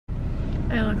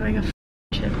I look like a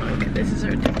chipmunk. This is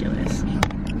ridiculous.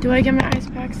 Do I get my ice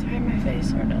packs to hide my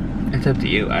face or no? It's up to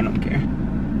you. I don't care.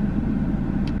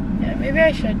 Yeah, maybe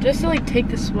I should. Just to like take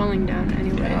the swelling down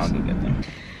anyways. Yeah, I'll go get them.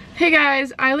 Hey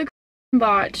guys, I look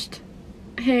botched.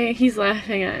 Hey, he's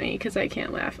laughing at me because I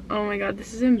can't laugh. Oh my god,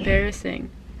 this is embarrassing.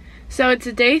 So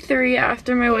it's day 3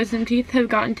 after my wisdom teeth have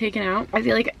gotten taken out. I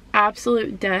feel like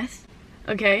absolute death.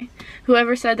 Okay?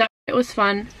 Whoever said that it was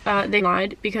fun, they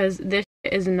lied because this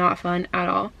is not fun at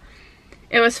all.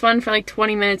 It was fun for like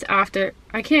 20 minutes after.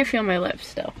 I can't feel my lips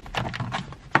still.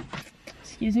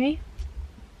 Excuse me?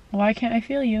 Why can't I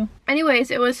feel you? Anyways,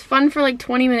 it was fun for like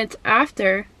 20 minutes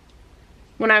after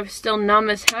when I was still numb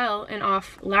as hell and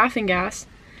off laughing gas.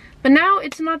 But now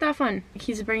it's not that fun.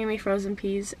 He's bringing me frozen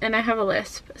peas and I have a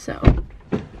lisp, so.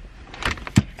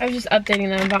 I was just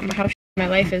updating them about how my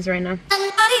life is right now.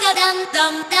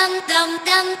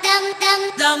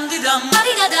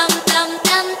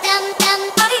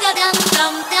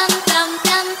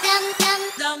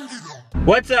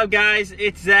 What's up, guys?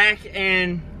 It's Zach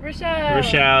and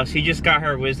Rochelle. She just got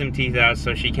her wisdom teeth out,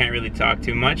 so she can't really talk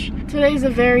too much. Today's a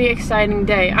very exciting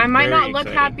day. I might Very not look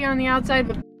exciting. happy on the outside,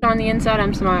 but on the inside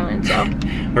I'm smiling, so.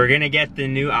 We're gonna get the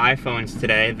new iPhones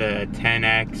today, the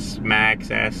 10X, Max,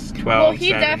 S, 12, Well, he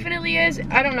 7. definitely is.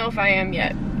 I don't know if I am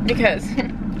yet, because if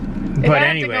But I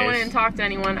have to go in and talk to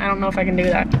anyone, I don't know if I can do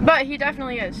that. But he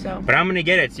definitely is, so. But I'm gonna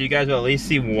get it, so you guys will at least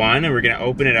see one, and we're gonna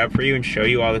open it up for you and show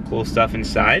you all the cool stuff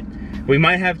inside. We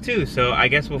might have 2, so I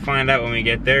guess we'll find out when we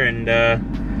get there, and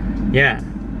yeah.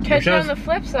 Catch you on the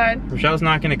flip side. Rochelle's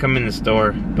not gonna come in the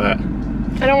store, but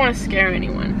I don't want to scare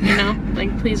anyone, you know?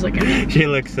 Like, please look at me. she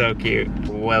looks so cute.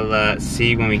 We'll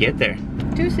see when we get there.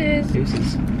 Deuces.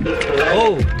 Deuces.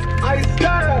 Oh! I'm iced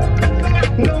out.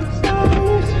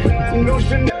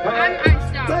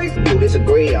 You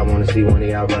disagree, I want to see one of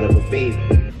y'all run up a beat.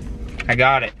 I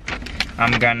got it.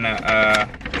 I'm gonna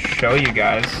show you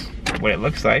guys what it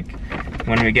looks like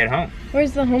when we get home.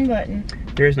 Where's the home button?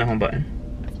 There is no home button.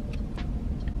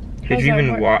 Did you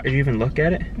even look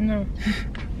at it? No.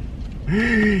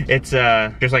 It's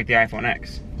just like the iPhone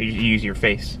X. You use your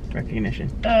face recognition.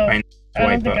 Oh, I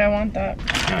don't think up. I want that.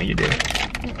 No, you do.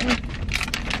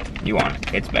 You want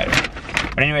it. It's better.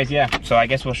 But anyways, yeah. So I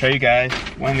guess we'll show you guys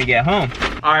when we get home.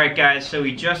 All right, guys. So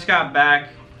we just got back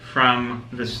from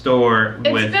the store with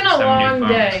some new phones. It's been a long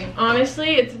day.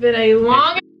 Honestly, it's been a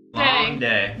long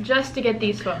day just to get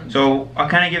these phones. So I'll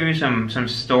kind of give you some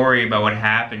story about what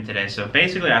happened today. So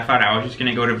basically, I thought I was just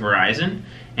gonna go to Verizon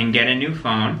and get a new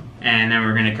phone, and then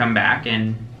we're gonna come back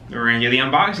and we're gonna do the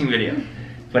unboxing video.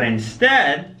 But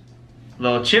instead,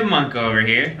 little chipmunk over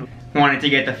here wanted to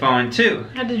get the phone too.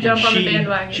 Had to jump on the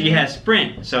bandwagon. She has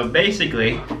Sprint. So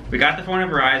basically, we got the phone at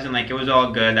Verizon, like it was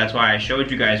all good. That's why I showed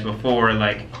you guys before,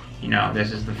 like, you know,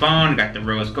 this is the phone, got the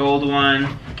rose gold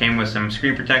one, came with some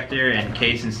screen protector and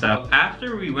case and stuff.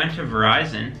 After we went to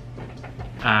Verizon,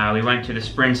 we went to the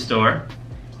Sprint store,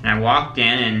 and I walked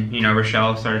in and, you know,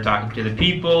 Rochelle started talking to the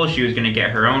people. She was gonna get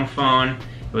her own phone.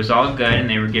 It was all good and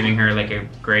they were giving her like a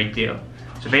great deal.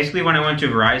 So basically when I went to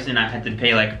Verizon, I had to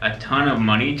pay like a ton of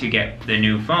money to get the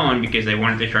new phone because they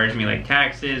wanted to charge me like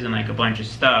taxes and like a bunch of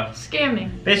stuff.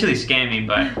 Scamming. Basically scamming,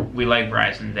 but we like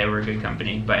Verizon. They were a good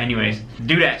company. But anyways,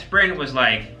 dude at Sprint was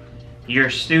like, you're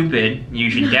stupid.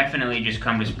 You should definitely just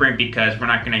come to Sprint because we're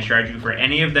not gonna charge you for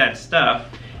any of that stuff.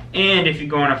 And if you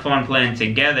go on a phone plan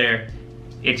together,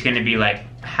 it's gonna be like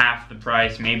half the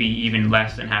price, maybe even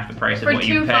less than half the price of what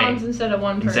you pay. For 2 phones instead of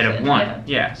one person. Instead of one,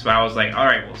 yeah. So I was like, all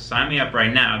right, well, sign me up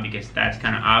right now because that's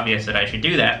kind of obvious that I should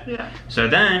do that. Yeah. So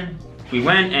then we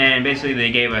went and basically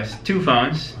they gave us 2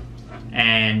 phones,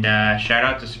 and shout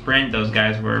out to Sprint. Those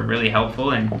guys were really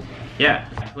helpful, and yeah.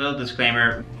 Little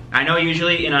disclaimer: I know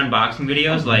usually in unboxing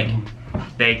videos, like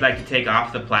they like to take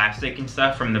off the plastic and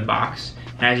stuff from the box,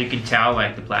 and as you can tell,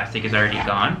 like the plastic is already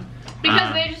gone.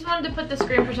 Because they just wanted to put the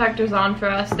screen protectors on for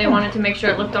us. They wanted to make sure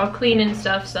it looked all clean and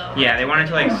stuff, so. Yeah, they wanted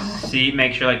to like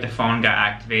make sure like the phone got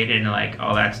activated and like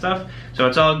all that stuff. So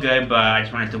it's all good, but I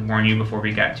just wanted to warn you before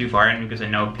we got too far in because I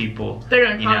know people. They're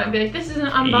gonna comment and be like, this is an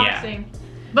unboxing. Yeah.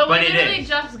 But we literally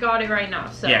just got it right now,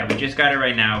 so. Yeah, we just got it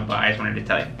right now, but I just wanted to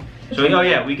tell you. So oh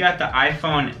yeah, we got the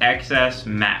iPhone XS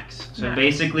Max. So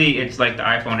basically it's like the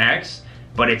iPhone X,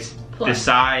 but it's the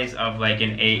size of like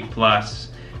an 8 Plus.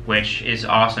 Which is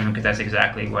awesome because that's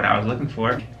exactly what I was looking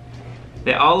for.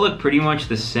 They all look pretty much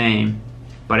the same,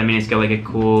 but I mean it's got like a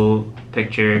cool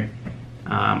picture.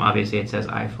 Obviously it says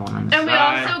iPhone on the side. And we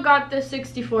also got the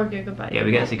 64 gigabyte. Yeah,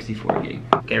 we got 64 gig.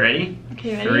 Okay, ready?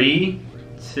 Okay, ready? 3,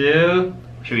 2,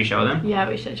 should we show them? Yeah,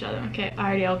 we should show them. Okay, I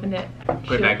already opened it.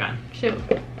 Put it back on. Shoot.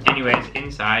 Anyways,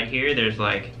 inside here there's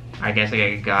like I guess like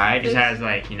a guide. It just has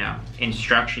like, you know,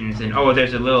 instructions and oh,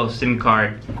 there's a little SIM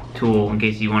card tool in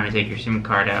case you want to take your SIM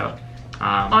card out.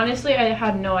 Honestly, I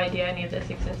had no idea any of this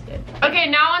existed. Okay,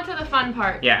 now on to the fun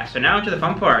part. Yeah, so now to the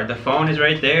fun part. The phone is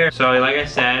right there. So like I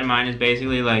said, mine is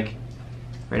basically like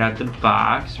right out the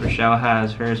box. Rochelle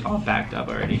has hers all backed up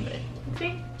already.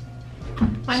 See?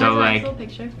 Mine So has a nice like, little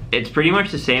picture. it's pretty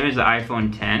much the same as the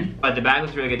iPhone 10. But the back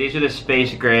looks really good. These are the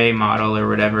space gray model or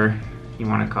whatever you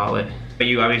want to call it. But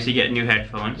you obviously get new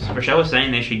headphones. Rochelle was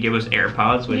saying they should give us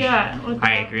AirPods, which yeah,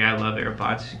 I agree. I love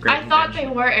AirPods. Great I thought invention.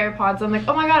 they were AirPods. I'm like,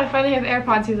 oh my god, I finally have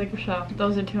AirPods. He's like, Rochelle,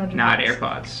 those are 200 Not bucks.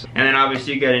 AirPods. And then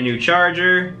obviously you get a new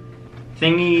charger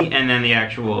thingy and then the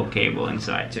actual cable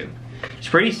inside too. It's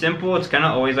pretty simple. It's kind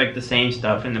of always like the same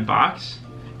stuff in the box.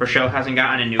 Rochelle hasn't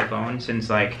gotten a new phone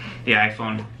since like the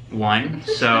iPhone 1,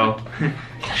 so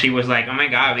she was like, oh my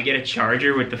god, we get a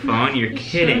charger with the phone? You're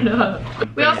kidding. Shut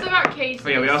up. We also got cases. Oh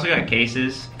yeah, we also got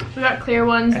cases. We got clear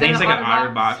ones. I think it's then like an an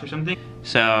outer box or something.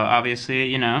 So obviously,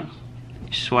 you know,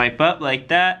 swipe up like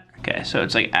that. Okay, so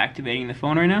it's like activating the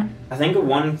phone right now. I think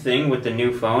one thing with the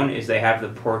new phone is they have the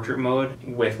portrait mode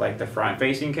with like the front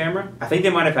facing camera. I think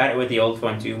they might have had it with the old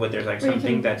phone too, but there's like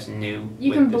something that's new.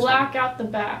 You can black out the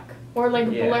back. Or like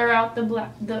blur out the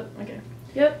okay.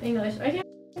 Yep, English. I can't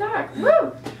talk.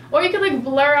 Woo! Or you could like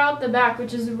blur out the back,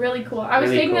 which is really cool. I was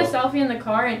taking a selfie in the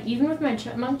car, and even with my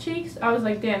chipmunk cheeks, I was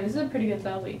like, damn, this is a pretty good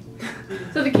selfie.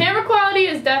 So the camera quality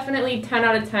is definitely 10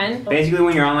 out of 10. Basically,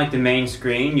 when you're on like the main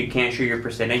screen, you can't show your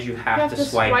percentage. You have to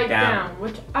swipe down.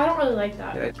 Which I don't really like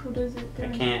that. What is it I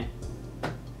doing? can't.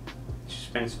 It's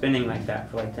just been spinning like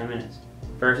that for like 10 minutes.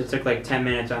 First, it took like 10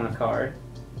 minutes on the card.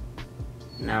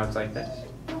 Now it's like this.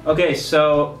 Okay,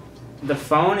 so the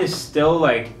phone is still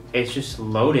like, it's just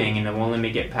loading and it won't let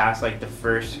me get past like the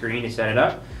first screen to set it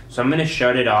up. So I'm gonna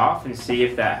shut it off and see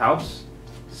if that helps.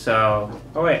 So,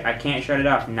 oh wait, I can't shut it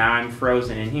off. Now I'm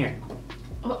frozen in here.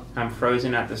 Oh. I'm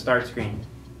frozen at the start screen.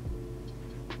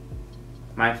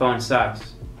 My phone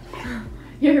sucks.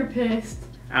 You're pissed.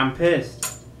 I'm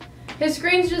pissed. His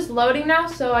screen's just loading now,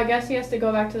 so I guess he has to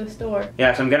go back to the store.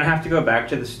 Yeah, so I'm gonna have to go back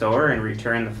to the store and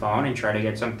return the phone and try to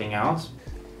get something else.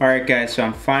 Alright guys, so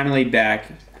I'm finally back.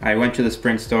 I went to the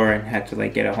Sprint store and had to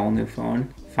like get a whole new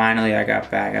phone. Finally I got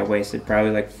back. I wasted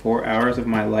probably like 4 hours of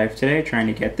my life today trying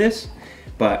to get this,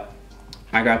 but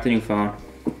I got the new phone.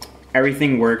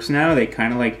 Everything works now. They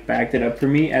kind of like backed it up for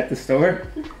me at the store.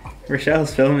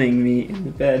 Rochelle's filming me in the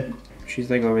bed.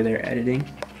 She's like over there editing.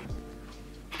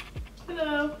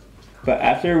 Hello. But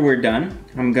after we're done,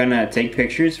 I'm gonna take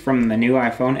pictures from the new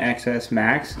iPhone XS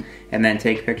Max and then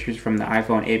take pictures from the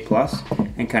iPhone 8 Plus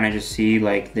and kind of just see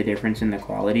like the difference in the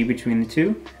quality between the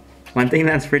two. One thing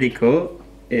that's pretty cool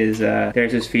is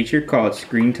there's this feature called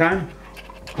Screen Time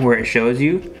where it shows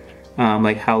you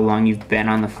like how long you've been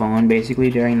on the phone basically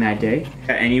during that day.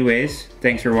 Anyways,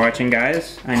 thanks for watching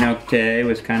guys. I know today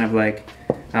was kind of like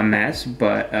a mess,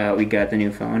 but we got the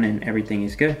new phone and everything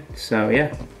is good. So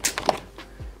yeah.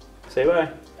 Say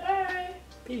bye. Bye.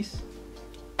 Peace.